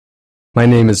My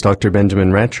name is Dr.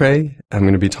 Benjamin Rattray. I'm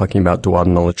going to be talking about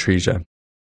duodenal atresia.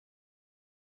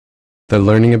 The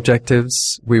learning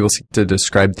objectives: we will seek to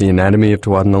describe the anatomy of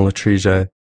duodenal atresia,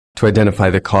 to identify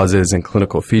the causes and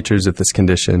clinical features of this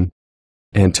condition,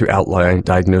 and to outline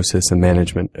diagnosis and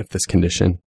management of this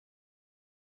condition.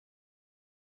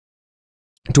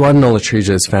 Duodenal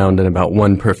atresia is found in about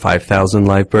 1 per 5,000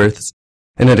 live births,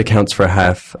 and it accounts for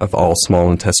half of all small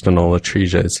intestinal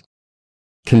atresias.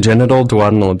 Congenital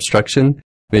duodenal obstruction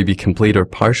may be complete or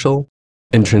partial,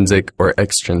 intrinsic or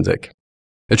extrinsic.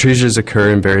 Atresias occur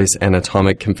in various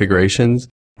anatomic configurations,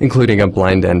 including a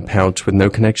blind end pouch with no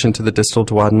connection to the distal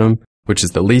duodenum, which is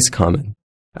the least common,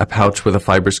 a pouch with a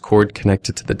fibrous cord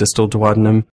connected to the distal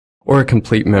duodenum, or a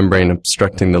complete membrane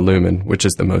obstructing the lumen, which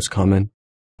is the most common.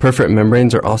 Perforate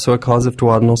membranes are also a cause of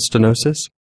duodenal stenosis.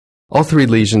 All three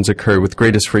lesions occur with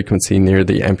greatest frequency near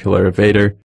the ampulla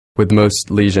evader, with most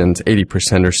lesions,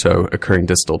 80% or so, occurring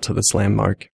distal to this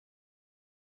landmark.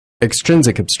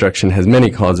 Extrinsic obstruction has many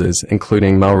causes,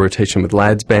 including malrotation with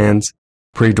Ladd's bands,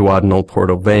 preduodenal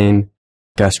portal vein,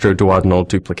 gastroduodenal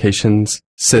duplications,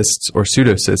 cysts or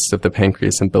pseudocysts of the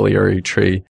pancreas and biliary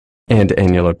tree, and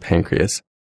annular pancreas.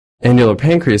 Annular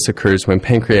pancreas occurs when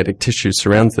pancreatic tissue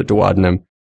surrounds the duodenum,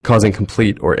 causing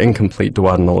complete or incomplete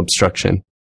duodenal obstruction.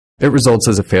 It results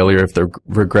as a failure of the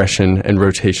regression and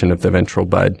rotation of the ventral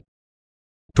bud.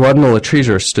 Duodenal atresia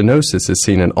or stenosis is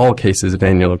seen in all cases of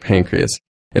annular pancreas.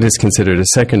 It is considered a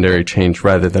secondary change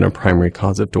rather than a primary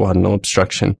cause of duodenal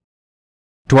obstruction.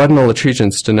 Duodenal atresia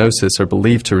and stenosis are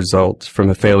believed to result from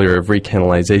a failure of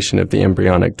recanalization of the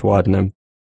embryonic duodenum.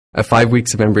 At 5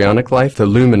 weeks of embryonic life, the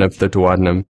lumen of the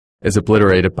duodenum is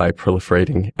obliterated by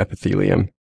proliferating epithelium.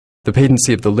 The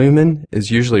patency of the lumen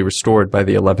is usually restored by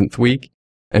the 11th week,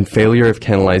 and failure of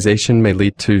canalization may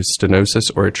lead to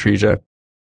stenosis or atresia.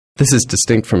 This is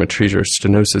distinct from atresia or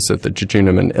stenosis of the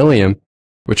jejunum and ileum,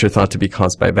 which are thought to be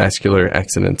caused by vascular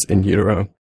accidents in utero.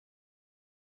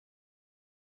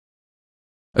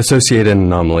 Associated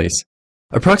anomalies.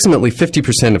 Approximately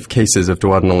 50% of cases of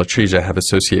duodenal atresia have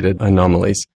associated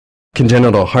anomalies.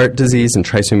 Congenital heart disease and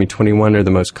trisomy 21 are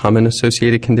the most common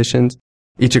associated conditions,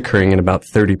 each occurring in about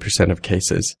 30% of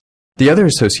cases. The other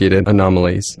associated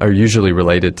anomalies are usually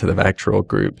related to the VACTERL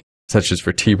group, such as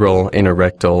vertebral,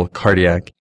 anorectal,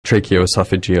 cardiac,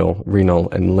 tracheoesophageal,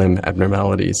 renal, and limb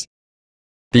abnormalities.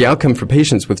 The outcome for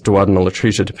patients with duodenal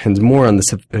atresia depends more on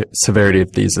the severity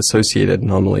of these associated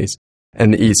anomalies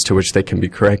and the ease to which they can be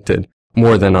corrected,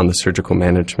 more than on the surgical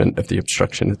management of the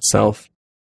obstruction itself.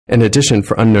 In addition,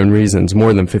 for unknown reasons,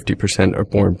 more than 50% are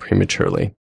born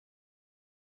prematurely.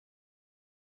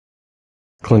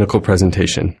 Clinical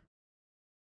presentation.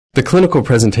 The clinical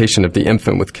presentation of the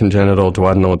infant with congenital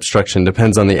duodenal obstruction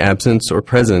depends on the absence or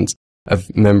presence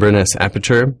of membranous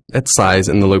aperture, its size,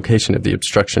 and the location of the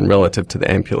obstruction relative to the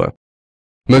ampulla.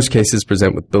 Most cases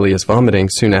present with bilious vomiting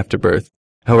soon after birth.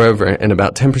 However, in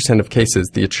about 10% of cases,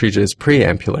 the atresia is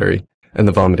preampullary and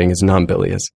the vomiting is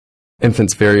non-bilious.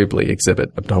 Infants variably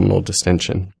exhibit abdominal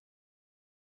distension.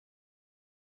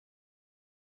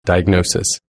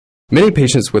 Diagnosis. Many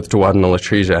patients with duodenal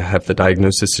atresia have the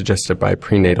diagnosis suggested by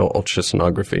prenatal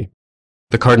ultrasonography.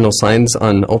 The cardinal signs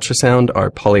on ultrasound are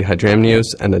polyhydramnios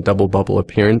and a double bubble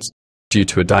appearance due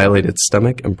to a dilated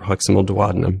stomach and proximal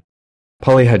duodenum.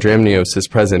 Polyhydramnios is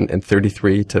present in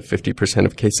 33 to 50%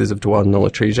 of cases of duodenal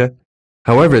atresia.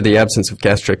 However, the absence of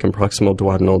gastric and proximal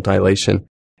duodenal dilation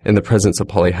in the presence of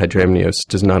polyhydramnios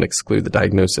does not exclude the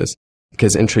diagnosis,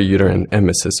 because intrauterine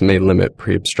emesis may limit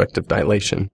pre-obstructive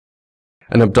dilation.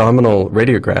 An abdominal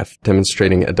radiograph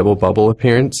demonstrating a double bubble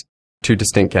appearance, 2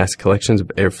 distinct gas collections of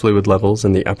air fluid levels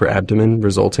in the upper abdomen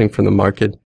resulting from the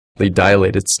markedly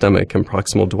dilated stomach and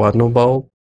proximal duodenal bulb,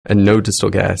 and no distal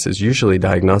gas is usually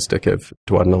diagnostic of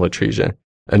duodenal atresia,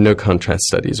 and no contrast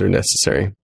studies are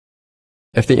necessary.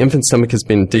 If the infant's stomach has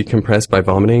been decompressed by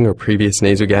vomiting or previous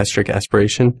nasogastric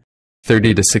aspiration,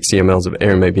 30 to 60 mL of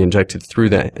air may be injected through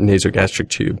the nasogastric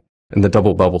tube, and the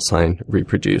double bubble sign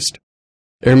reproduced.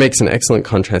 Air makes an excellent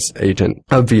contrast agent,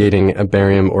 obviating a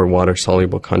barium or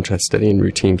water-soluble contrast study in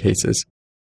routine cases.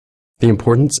 The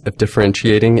importance of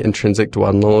differentiating intrinsic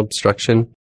duodenal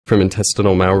obstruction from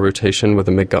intestinal malrotation with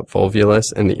a midgut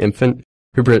volvulus in the infant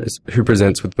who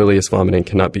presents with bilious vomiting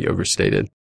cannot be overstated.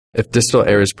 If distal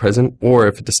air is present, or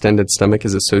if a distended stomach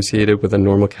is associated with a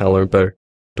normal caliber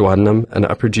duodenum, an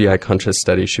upper GI contrast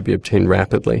study should be obtained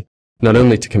rapidly, not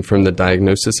only to confirm the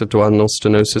diagnosis of duodenal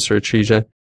stenosis or atresia,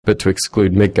 but to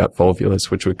exclude midgut volvulus,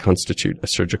 which would constitute a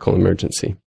surgical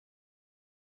emergency.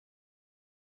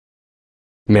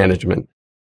 Management.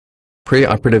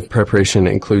 Preoperative preparation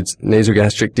includes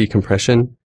nasogastric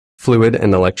decompression, fluid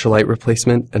and electrolyte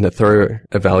replacement, and a thorough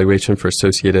evaluation for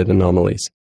associated anomalies.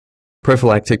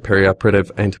 Prophylactic perioperative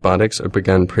antibiotics are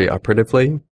begun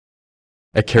preoperatively.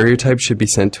 A karyotype should be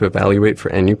sent to evaluate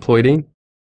for aneuploidy.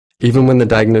 Even when the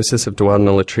diagnosis of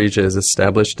duodenal atresia is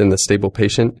established in the stable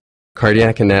patient,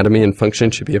 cardiac anatomy and function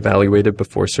should be evaluated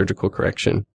before surgical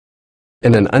correction.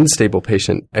 In an unstable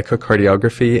patient,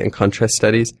 echocardiography and contrast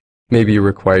studies may be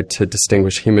required to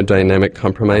distinguish hemodynamic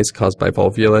compromise caused by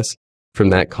volvulus from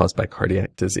that caused by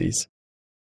cardiac disease.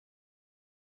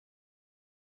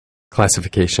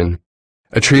 Classification.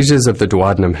 Atresias of the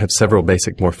duodenum have several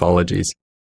basic morphologies.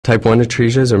 Type 1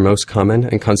 atresias are most common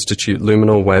and constitute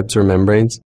luminal webs or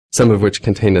membranes, some of which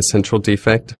contain a central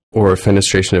defect or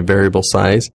fenestration of variable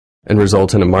size and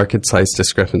result in a marked size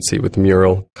discrepancy with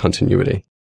mural continuity.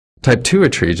 Type 2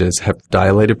 atresias have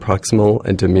dilated proximal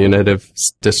and diminutive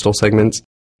distal segments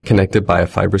connected by a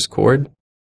fibrous cord.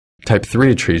 Type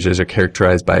 3 atresias are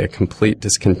characterized by a complete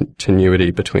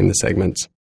discontinuity between the segments.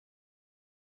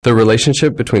 The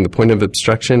relationship between the point of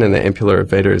obstruction and the ampullary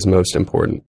evader is most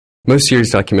important. Most years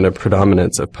document a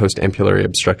predominance of post-ampullary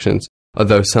obstructions,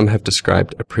 although some have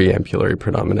described a pre-ampullary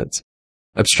predominance.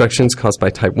 Obstructions caused by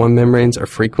type 1 membranes are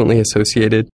frequently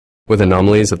associated with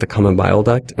anomalies of the common bile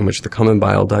duct, in which the common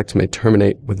bile duct may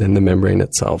terminate within the membrane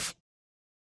itself.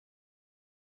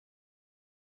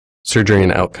 Surgery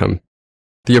and outcome.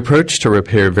 The approach to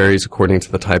repair varies according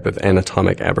to the type of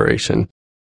anatomic aberration.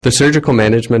 The surgical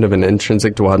management of an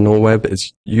intrinsic duodenal web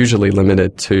is usually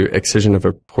limited to excision of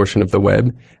a portion of the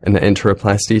web and an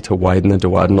enteroplasty to widen the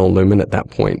duodenal lumen at that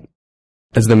point.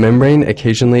 As the membrane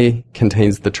occasionally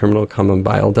contains the terminal common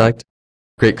bile duct,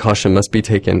 great caution must be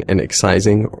taken in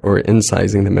excising or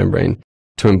incising the membrane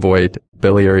to avoid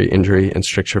biliary injury and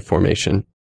stricture formation.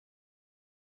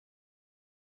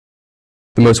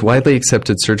 The most widely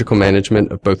accepted surgical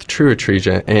management of both true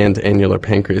atresia and annular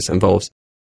pancreas involves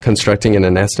constructing an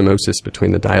anastomosis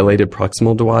between the dilated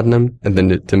proximal duodenum and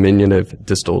the diminutive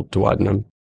distal duodenum.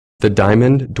 The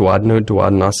diamond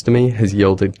duodeno-duodenostomy has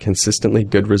yielded consistently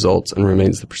good results and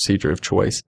remains the procedure of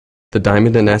choice. The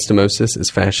diamond anastomosis is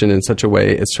fashioned in such a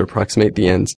way as to approximate the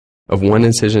ends of one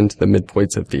incision to the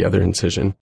midpoints of the other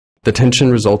incision. The tension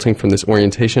resulting from this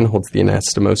orientation holds the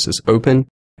anastomosis open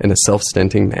in a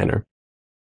self-stenting manner.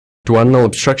 Duodenal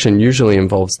obstruction usually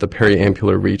involves the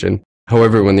periampular region.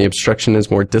 However, when the obstruction is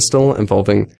more distal,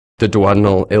 involving the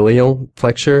duodenal ileal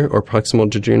flexure or proximal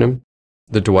jejunum,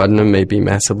 the duodenum may be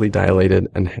massively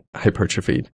dilated and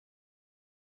hypertrophied.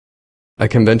 A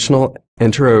conventional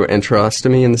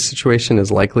enteroenterostomy in this situation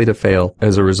is likely to fail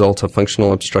as a result of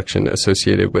functional obstruction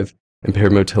associated with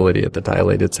impaired motility at the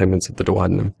dilated segments of the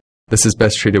duodenum. This is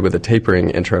best treated with a tapering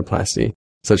enteroplasty,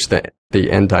 such that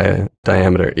the end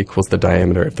diameter equals the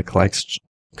diameter of the collapsed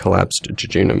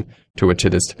jejunum to which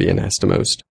it is to be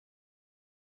anastomosed.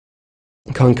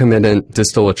 Concomitant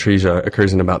distal atresia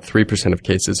occurs in about 3% of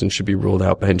cases and should be ruled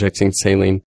out by injecting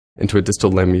saline into a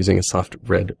distal limb using a soft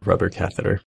red rubber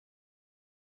catheter.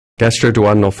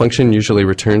 Gastroduodenal function usually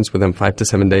returns within 5 to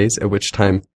 7 days, at which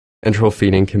time enteral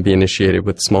feeding can be initiated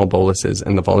with small boluses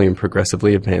and the volume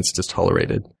progressively advanced as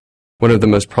tolerated. One of the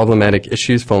most problematic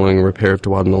issues following repair of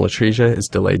duodenal atresia is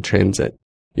delayed transit,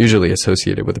 usually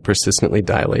associated with a persistently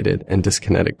dilated and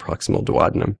dyskinetic proximal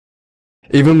duodenum.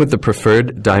 Even with the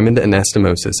preferred diamond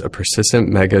anastomosis, a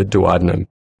persistent megaduodenum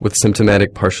with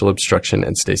symptomatic partial obstruction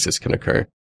and stasis can occur.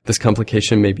 This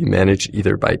complication may be managed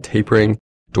either by tapering,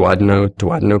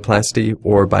 duodenoplasty,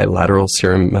 or by lateral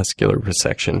serum muscular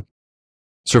resection.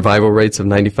 Survival rates of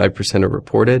 95% are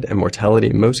reported, and mortality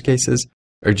in most cases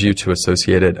are due to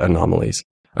associated anomalies.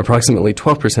 Approximately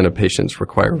 12% of patients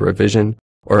require revision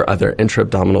or other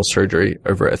intra-abdominal surgery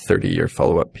over a 30-year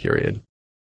follow-up period.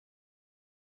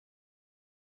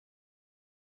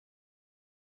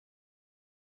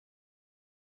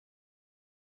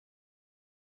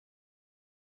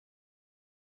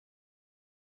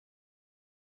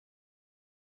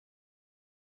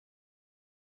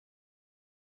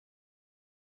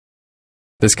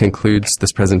 This concludes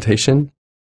this presentation.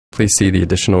 Please see the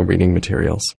additional reading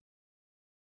materials.